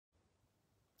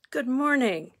Good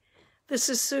morning. This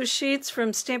is Scheets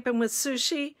from Stampin' with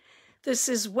Sushi. This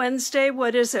is Wednesday.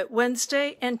 What is it?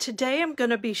 Wednesday. And today I'm going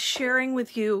to be sharing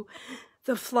with you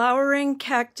the flowering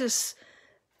cactus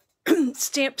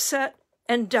stamp set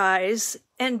and dies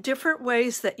and different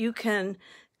ways that you can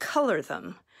color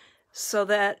them so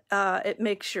that it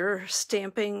makes your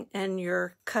stamping and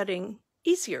your cutting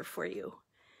easier for you.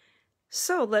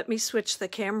 So let me switch the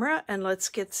camera and let's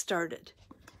get started.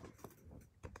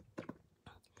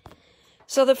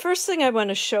 So the first thing I want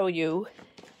to show you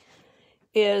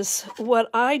is what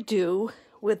I do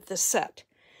with the set.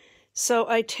 So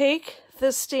I take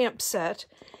the stamp set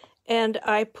and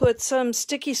I put some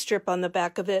sticky strip on the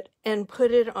back of it and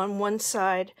put it on one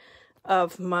side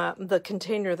of the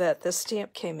container that the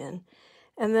stamp came in.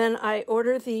 And then I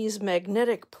order these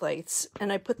magnetic plates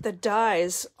and I put the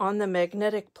dies on the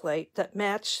magnetic plate that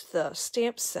match the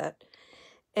stamp set.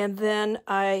 And then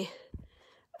I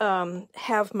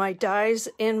have my dies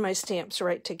and my stamps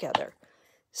right together.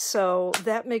 So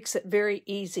that makes it very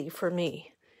easy for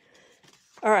me.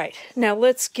 All right, now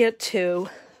let's get to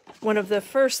one of the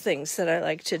first things that I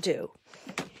like to do.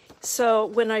 So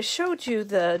when I showed you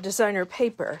the designer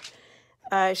paper,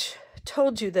 I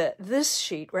told you that this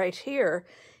sheet right here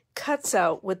cuts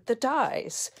out with the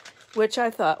dies, which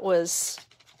I thought was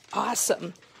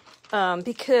awesome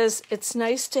because it's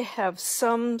nice to have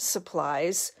some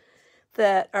supplies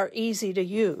that are easy to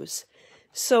use.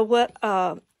 So what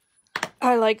I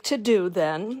like to do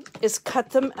then is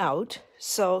cut them out.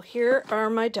 So here are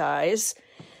my dies.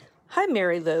 Hi,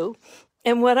 Mary Lou.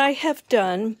 And what I have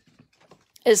done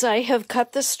is I have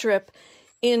cut the strip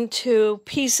into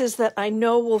pieces that I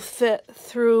know will fit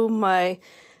through my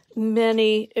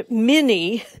mini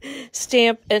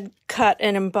stamp and cut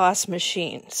and emboss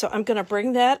machine. So I'm going to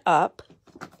bring that up.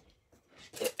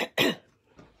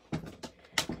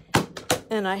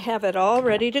 And I have it all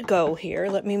ready to go here.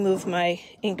 Let me move my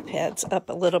ink pads up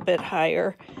a little bit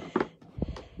higher.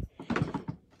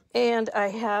 And I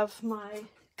have my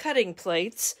cutting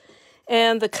plates.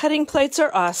 And the cutting plates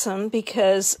are awesome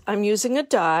because I'm using a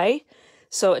die.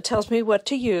 So it tells me what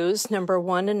to use, number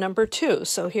 1 and number 2.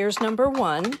 So here's number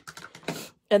 1.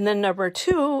 And then number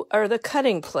 2 are the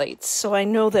cutting plates. So I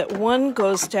know that 1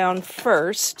 goes down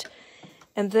first.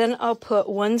 And then I'll put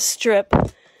 1 strip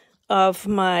of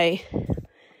my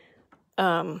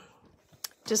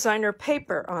designer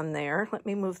paper on there. Let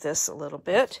me move this a little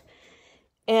bit.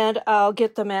 And I'll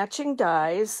get the matching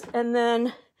dies. And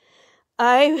then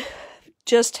I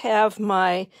just have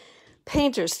my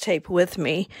painter's tape with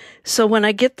me. So when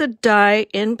I get the die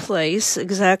in place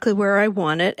exactly where I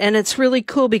want it, and it's really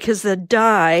cool because the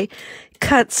die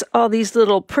cuts all these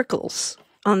little prickles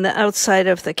on the outside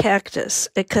of the cactus.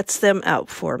 It cuts them out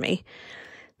for me.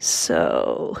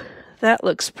 So that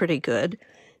looks pretty good.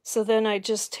 So then I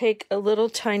just take a little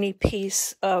tiny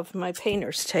piece of my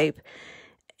painter's tape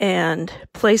and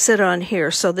place it on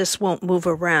here so this won't move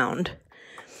around.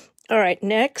 All right,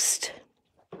 next,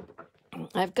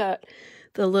 I've got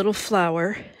the little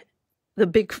flower, the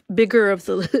bigger of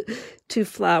the 2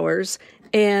 flowers,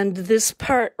 and this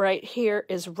part right here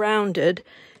is rounded,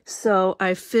 so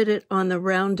I fit it on the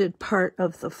rounded part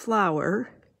of the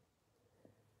flower,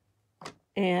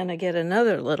 and I get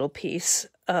another little piece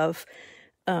of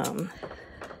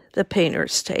the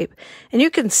painter's tape. And you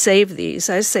can save these.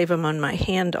 I save them on my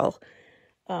handle.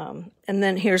 And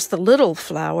then here's the little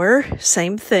flower.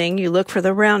 Same thing. You look for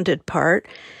the rounded part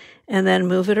and then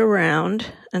move it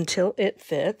around until it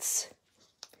fits.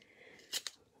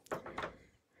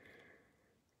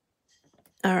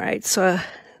 All right. So,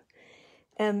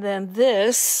 and then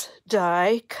this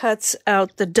die cuts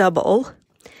out the double.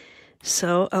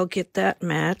 So I'll get that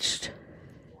matched.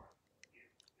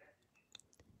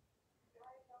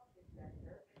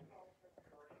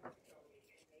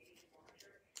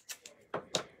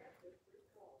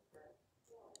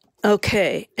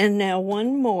 Okay, and now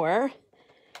one more.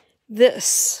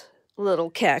 This little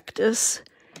cactus,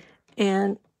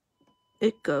 and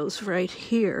it goes right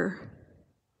here.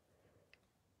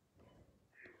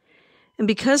 And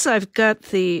because I've got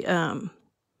the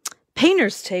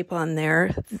painter's tape on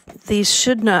there, these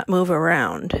should not move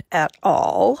around at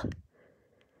all.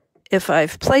 If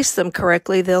I've placed them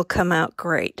correctly, they'll come out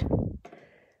great.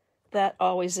 That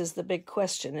always is the big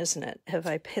question, isn't it? Have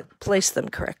I placed them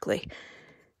correctly?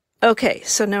 Okay,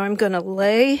 so now I'm going to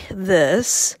lay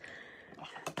these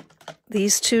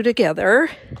 2 together,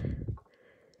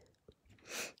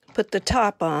 put the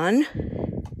top on,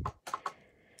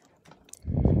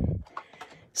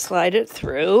 slide it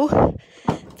through.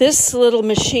 this little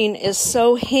machine is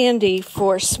so handy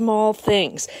for small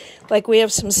things. Like we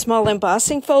have some small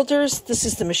embossing folders. This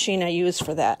is the machine I use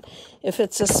for that. If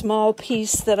it's a small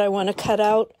piece that I want to cut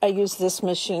out, I use this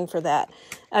machine for that.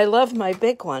 I love my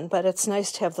big one, but it's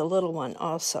nice to have the little one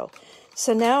also.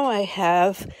 So now I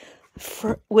have,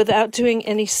 without doing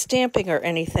any stamping or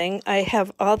anything, I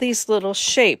have all these little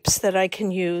shapes that I can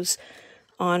use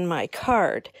on my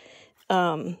card.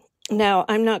 Now,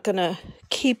 I'm not going to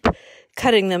keep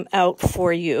cutting them out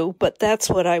for you, but that's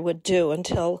what I would do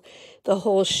until the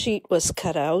whole sheet was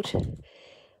cut out.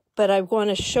 But I want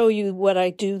to show you what I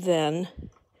do then.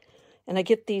 And I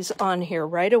get these on here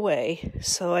right away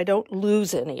so I don't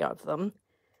lose any of them.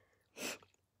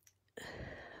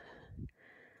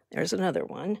 There's another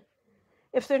one.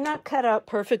 If they're not cut out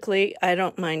perfectly, I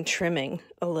don't mind trimming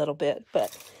a little bit,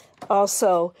 but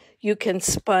also you can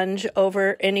sponge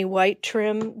over any white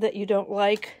trim that you don't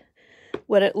like,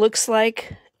 what it looks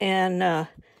like, and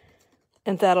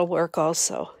that'll work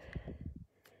also.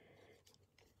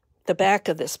 The back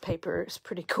of this paper is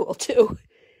pretty cool too.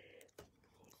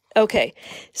 Okay,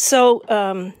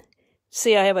 so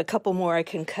see, I have a couple more I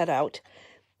can cut out,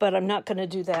 but I'm not going to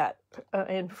do that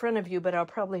in front of you, but I'll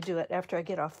probably do it after I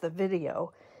get off the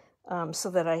video so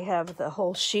that I have the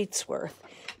whole sheet's worth.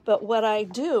 But what I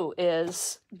do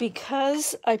is,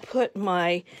 because I put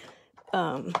my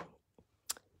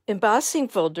embossing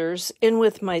folders in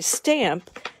with my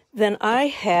stamp, then I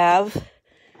have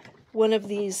one of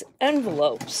these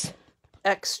envelopes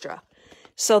extra.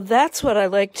 So that's what I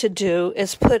like to do,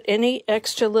 is put any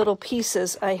extra little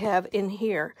pieces I have in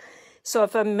here. So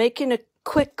if I'm making a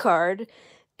quick card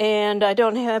and I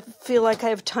don't feel like I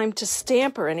have time to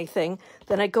stamp or anything,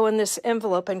 then I go in this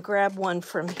envelope and grab one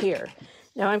from here.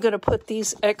 Now I'm going to put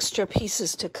these extra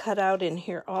pieces to cut out in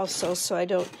here also so I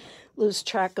don't lose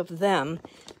track of them.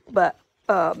 But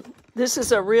this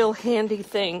is a real handy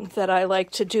thing that I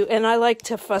like to do. And I like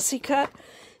to fussy cut.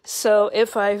 So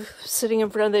if I'm sitting in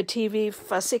front of the TV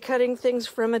fussy cutting things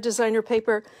from a designer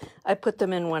paper, I put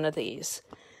them in one of these.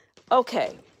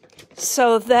 Okay,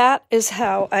 so that is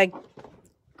how I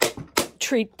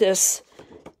treat this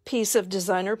piece of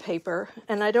designer paper,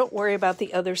 and I don't worry about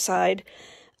the other side.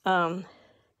 Now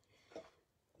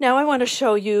I want to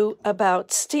show you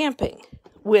about stamping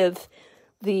with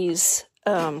these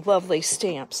lovely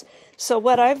stamps. So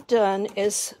what I've done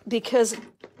is, because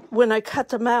when I cut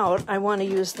them out, I want to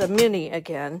use the mini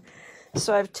again.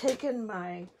 So I've taken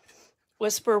my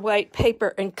Whisper White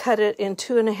paper and cut it in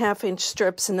 2.5-inch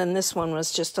strips, and then this one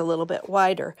was just a little bit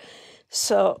wider.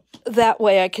 So that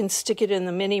way I can stick it in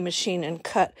the mini machine and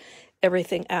cut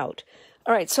everything out.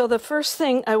 All right, so the first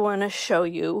thing I want to show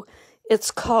you,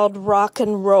 it's called Rock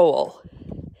and Roll.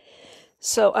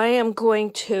 So I am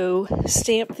going to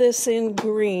stamp this in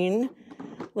green.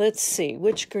 Let's see,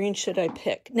 which green should I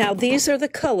pick? Now, these are the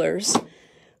colors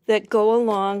that go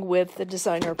along with the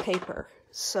designer paper.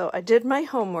 So I did my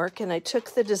homework, and I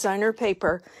took the designer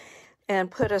paper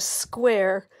and put a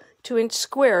square, 2-inch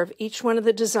square of each one of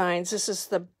the designs. This is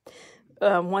the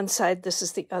one side, this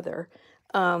is the other.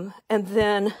 And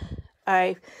then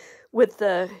with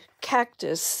the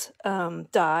Cactus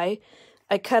die,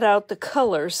 I cut out the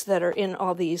colors that are in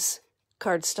all these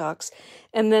cardstocks.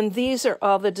 And then these are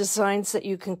all the designs that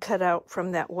you can cut out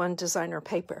from that one designer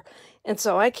paper. And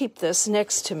so I keep this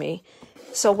next to me.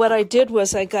 So what I did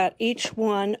was I got each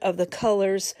one of the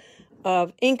colors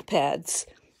of ink pads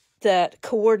that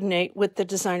coordinate with the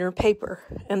designer paper.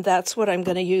 And that's what I'm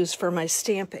going to use for my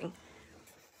stamping.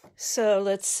 So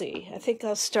let's see. I think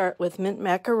I'll start with mint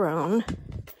macaron.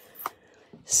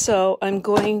 So I'm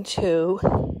going to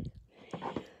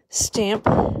stamp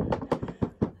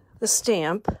the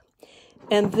stamp.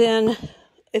 And then,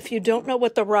 if you don't know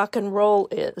what the rock and roll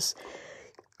is,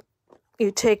 you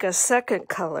take a second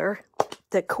color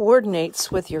that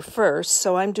coordinates with your first.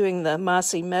 So I'm doing the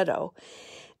Mossy Meadow.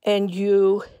 And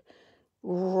you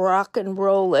rock and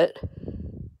roll it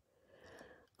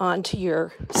onto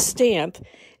your stamp.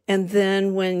 And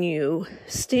then when you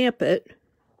stamp it,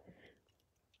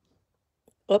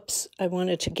 oops, I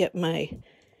wanted to get my...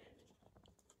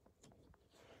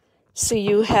 So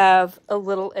you have a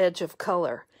little edge of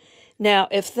color. Now,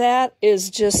 if that is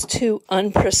just too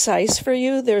unprecise for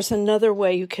you, there's another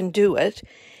way you can do it,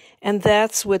 and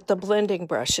that's with the blending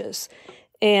brushes.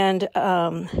 And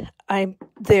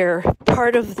they're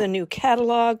part of the new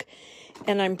catalog,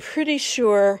 and I'm pretty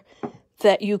sure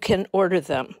that you can order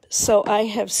them. So I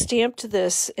have stamped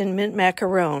this in mint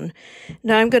macaron.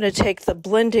 Now I'm going to take the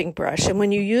blending brush, and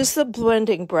when you use the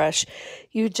blending brush,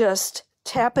 you just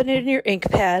tap it in your ink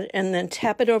pad and then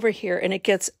tap it over here, and it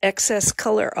gets excess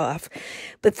color off.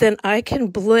 But then I can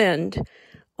blend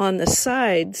on the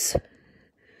sides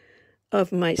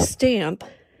of my stamp.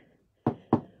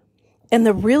 And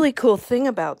the really cool thing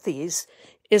about these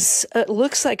is it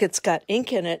looks like it's got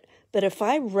ink in it, but if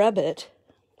I rub it,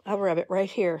 I'll rub it right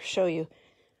here, show you.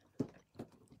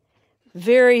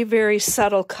 Very, very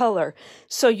subtle color.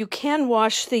 So you can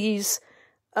wash these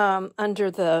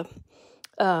under the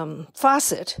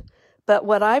faucet, but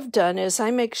what I've done is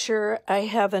I make sure I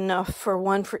have enough for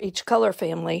one for each color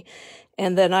family,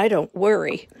 and then I don't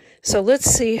worry. So let's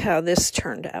see how this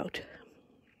turned out.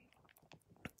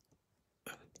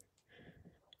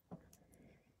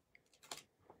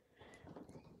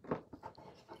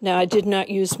 Now, I did not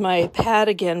use my pad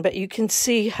again, but you can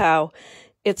see how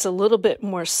it's a little bit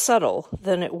more subtle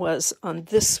than it was on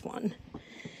this one.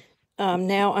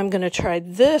 Now I'm going to try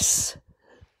this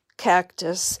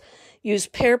cactus, use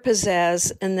Pear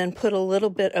Pizzazz, and then put a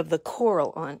little bit of the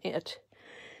coral on it.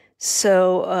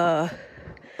 So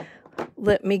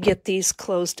let me get these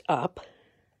closed up.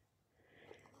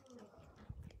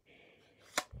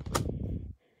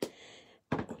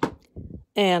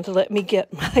 And let me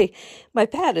get my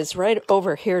pad is right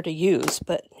over here to use,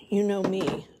 but you know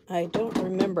me, I don't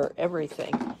remember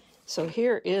everything. So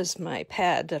here is my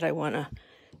pad that I want to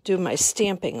do my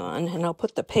stamping on, and I'll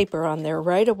put the paper on there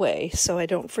right away so I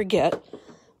don't forget.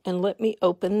 And let me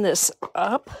open this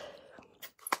up.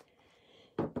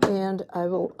 And I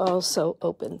will also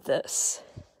open this.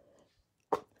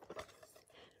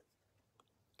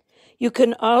 You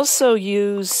can also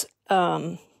use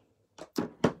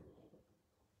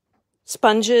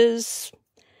sponges.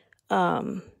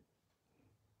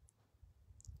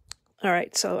 All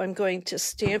right, so I'm going to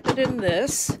stamp it in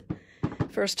this.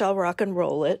 First, I'll rock and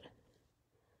roll it.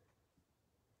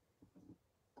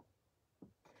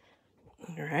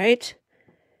 All right.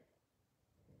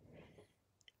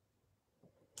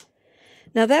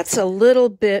 Now that's a little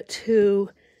bit too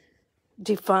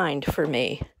defined for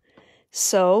me.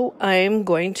 So I'm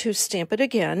going to stamp it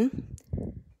again.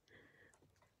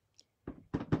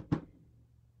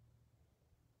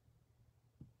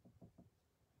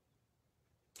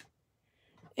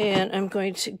 And I'm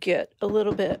going to get a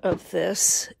little bit of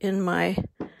this in my,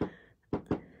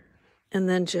 and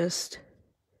then just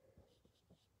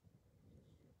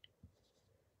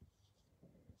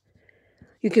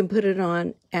you can put it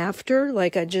on after,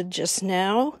 like I did just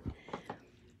now,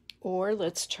 or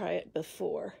let's try it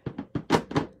before.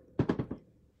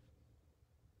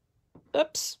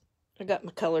 Oops, I got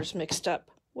my colors mixed up.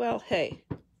 Well, hey,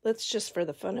 let's just for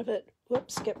the fun of it,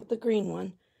 whoops, get the green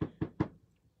one.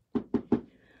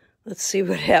 Let's see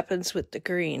what happens with the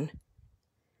green.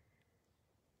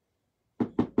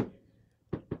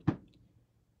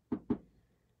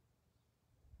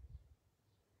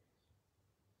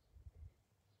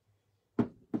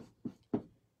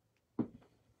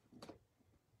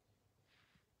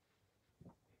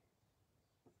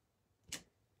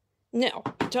 No,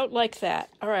 don't like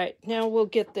that. All right, now we'll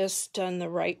get this done the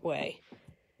right way.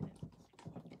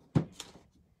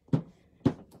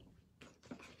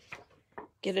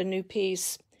 Get a new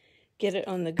piece, get it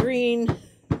on the green.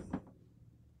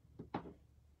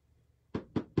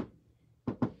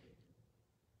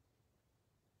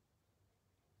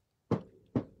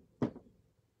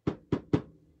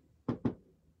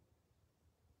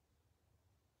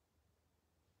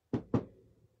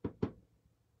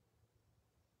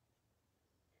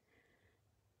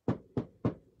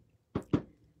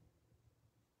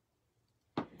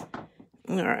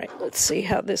 All right, let's see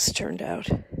how this turned out.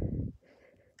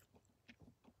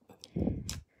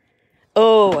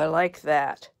 Oh, I like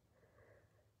that.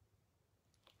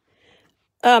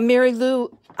 Mary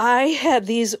Lou, I had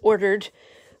these ordered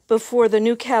before the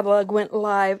new catalog went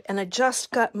live, and I just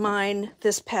got mine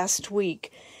this past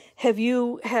week. Have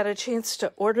you had a chance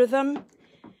to order them?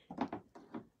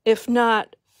 If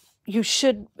not, you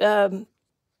should.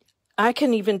 I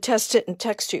can even test it and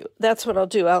text you. That's what I'll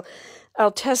do.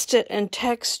 I'll test it and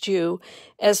text you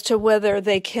as to whether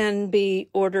they can be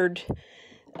ordered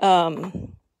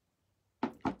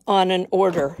on an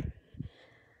order,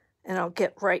 and I'll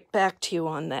get right back to you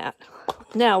on that.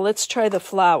 Now let's try the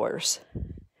flowers.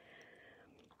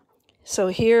 So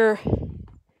here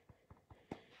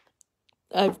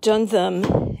I've done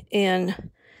them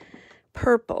in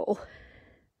purple,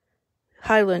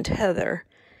 Highland Heather.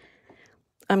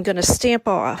 I'm going to stamp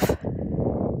off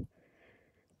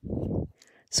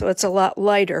so it's a lot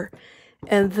lighter,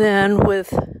 and then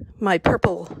with my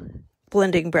purple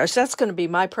blending brush. That's going to be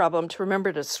my problem, to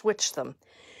remember to switch them.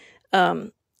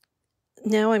 Now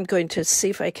I'm going to see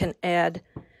if I can add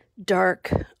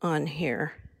dark on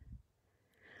here.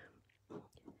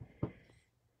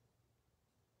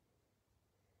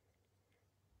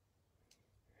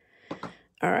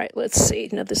 All right, let's see.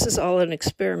 Now, this is all an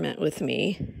experiment with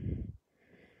me.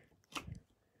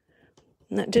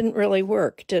 And that didn't really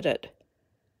work, did it?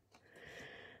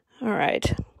 All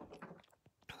right.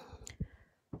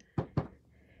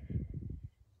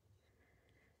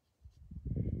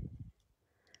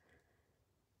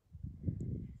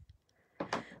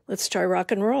 Let's try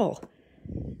rock and roll.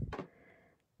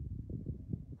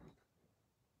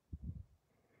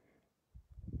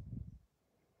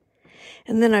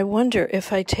 And then I wonder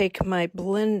if I take my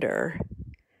blender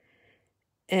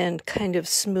and kind of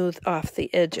smooth off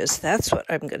the edges. That's what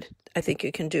I think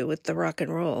you can do with the rock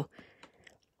and roll.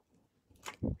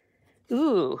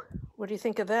 Ooh, what do you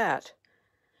think of that?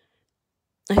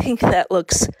 I think that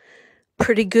looks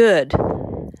pretty good.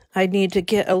 I need to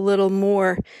get a little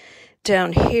more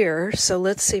down here, so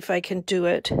let's see if I can do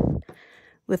it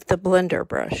with the blender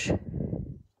brush.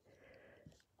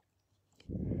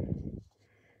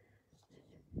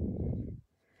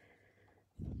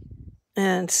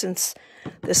 And since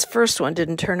this first one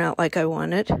didn't turn out like I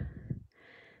wanted, I'm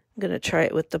going to try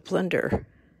it with the blender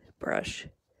brush.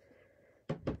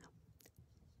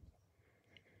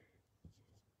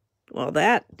 Well,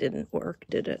 that didn't work,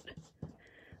 did it?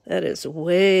 That is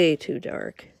way too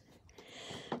dark.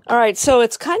 All right, so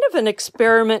it's kind of an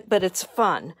experiment, but it's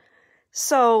fun.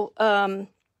 So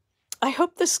I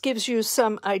hope this gives you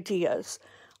some ideas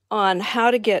on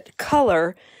how to get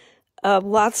color,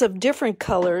 lots of different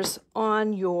colors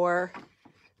on your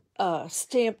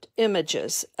stamped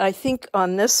images. I think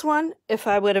on this one, if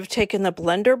I would have taken the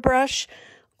blender brush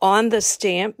on the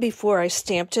stamp before I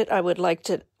stamped it, I would have liked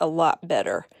it a lot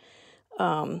better.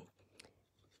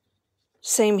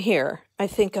 Same here. I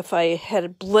think if I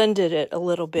had blended it a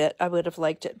little bit, I would have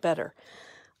liked it better.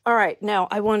 All right, now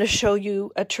I want to show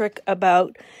you a trick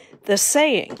about the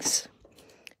sayings.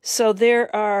 So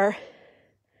there are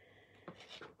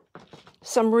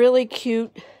some really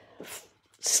cute,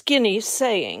 skinny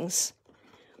sayings.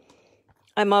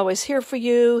 I'm always here for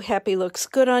you. Happy looks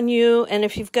good on you. And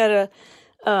if you've got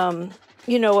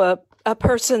a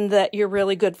person that you're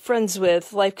really good friends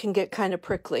with, life can get kind of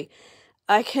prickly.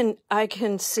 I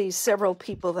can see several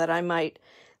people that I might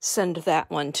send that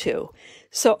one to.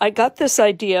 So I got this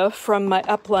idea from my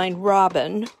upline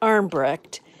Robin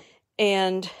Armbrecht,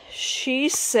 and she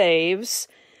saves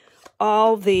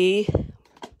all the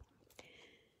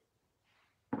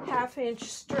half-inch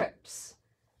strips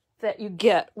that you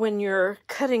get when you're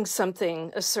cutting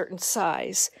something a certain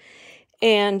size.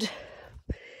 And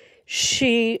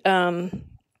she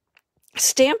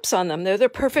stamps on them. They're the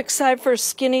perfect size for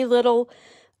skinny little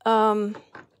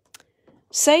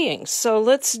sayings. So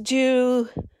let's do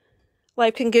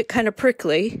Life Can Get Kind of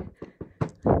Prickly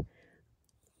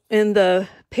in the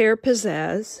Pear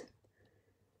Pizzazz.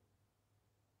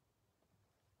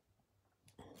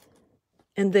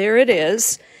 And there it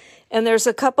is. And there's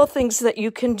a couple things that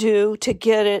you can do to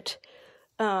get it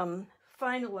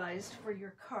finalized for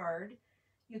your card.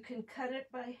 You can cut it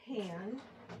by hand,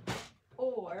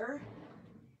 or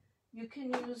you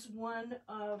can use one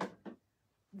of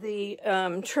the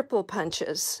triple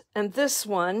punches. And this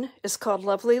one is called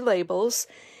Lovely Labels.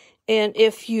 And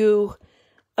if you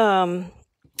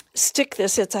stick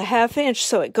this, it's a half-inch,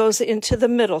 so it goes into the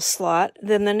middle slot.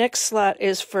 Then the next slot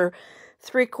is for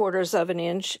 3/4 of an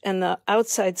inch, and the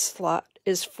outside slot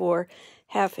is for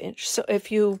half-inch. So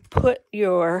if you put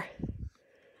your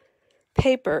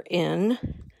paper in,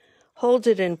 hold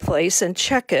it in place and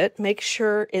check it, make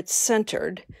sure it's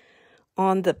centered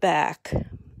on the back.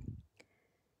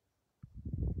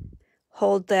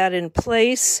 Hold that in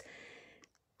place,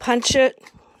 punch it,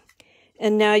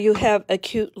 and now you have a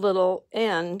cute little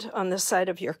end on the side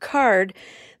of your card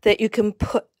that you can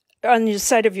put on the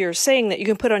side of your saying that you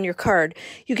can put on your card.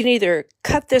 You can either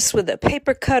cut this with a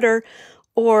paper cutter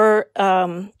or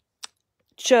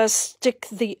just stick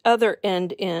the other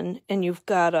end in, and you've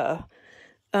got a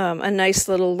nice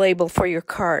little label for your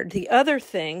card. The other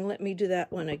thing, let me do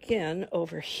that one again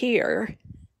over here,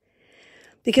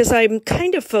 because I'm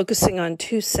kind of focusing on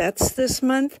 2 sets this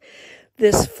month.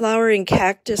 This Flowering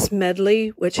Cactus medley,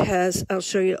 which has, I'll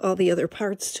show you all the other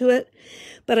parts to it,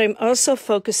 but I'm also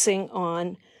focusing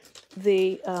on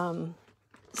the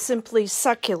Simply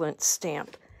Succulent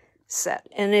stamp set.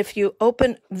 And if you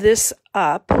open this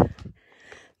up,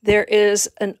 there is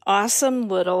an awesome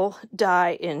little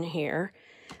die in here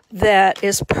that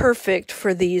is perfect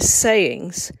for these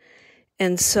sayings.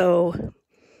 And so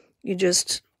you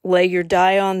just lay your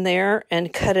die on there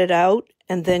and cut it out,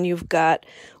 and then you've got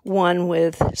one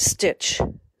with stitched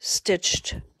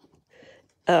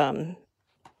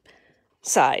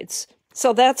sides.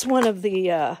 So that's one of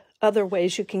the other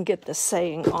ways you can get the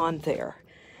saying on there.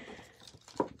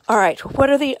 All right, what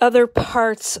are the other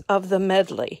parts of the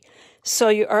medley? So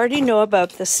you already know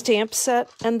about the stamp set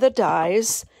and the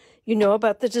dies. You know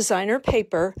about the designer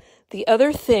paper. The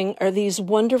other thing are these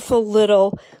wonderful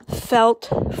little felt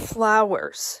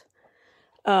flowers.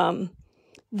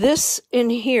 This in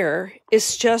here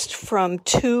is just from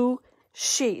 2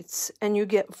 sheets, and you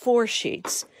get 4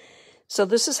 sheets. So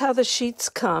this is how the sheets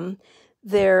come.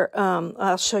 They're,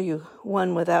 I'll show you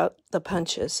one without the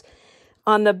punches.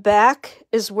 On the back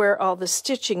is where all the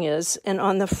stitching is, and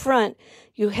on the front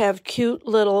you have cute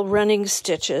little running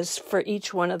stitches for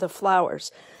each one of the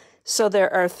flowers. So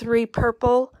there are 3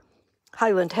 purple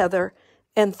Highland Heather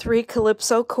and 3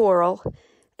 Calypso Coral,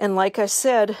 and like I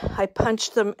said, I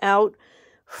punched them out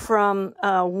from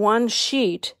 1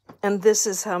 sheet, and this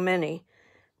is how many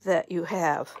that you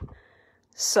have.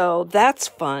 So that's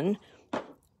fun.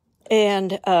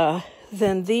 And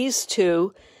then these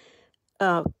 2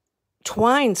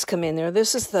 twines come in there.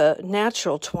 This is the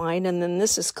natural twine, and then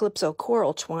this is Calypso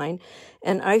Coral twine,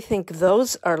 and I think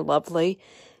those are lovely,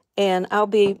 and I'll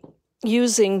be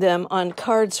using them on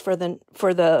cards for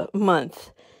the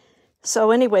month. So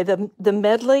anyway, the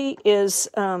medley is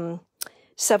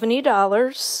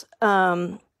 $70.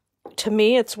 To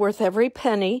me, it's worth every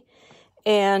penny,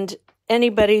 and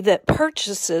anybody that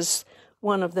purchases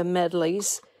one of the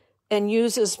medleys and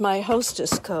uses my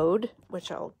hostess code,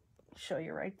 which I'll show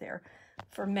you right there,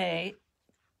 for May,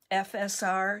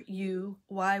 FSRUYYPT,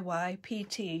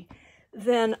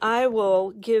 then I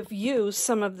will give you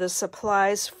some of the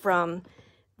supplies from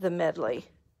the medley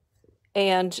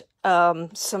and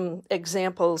some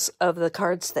examples of the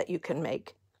cards that you can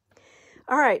make.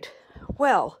 All right,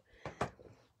 well,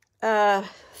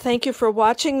 thank you for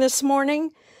watching this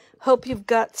morning. Hope you've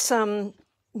got some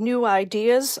new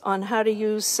ideas on how to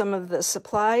use some of the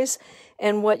supplies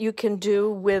and what you can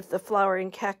do with the Flowering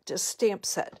Cactus stamp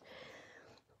set.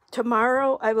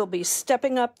 Tomorrow I will be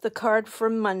stepping up the card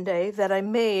from Monday that I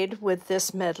made with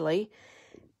this medley,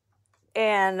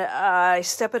 and I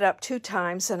step it up 2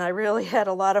 times, and I really had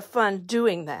a lot of fun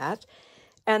doing that.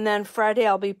 And then Friday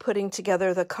I'll be putting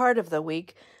together the card of the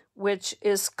week, which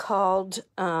is called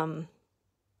the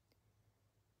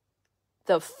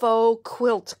Faux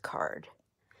Quilt card.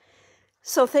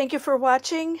 So thank you for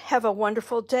watching. Have a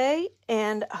wonderful day,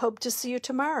 and hope to see you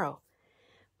tomorrow.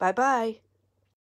 Bye-bye.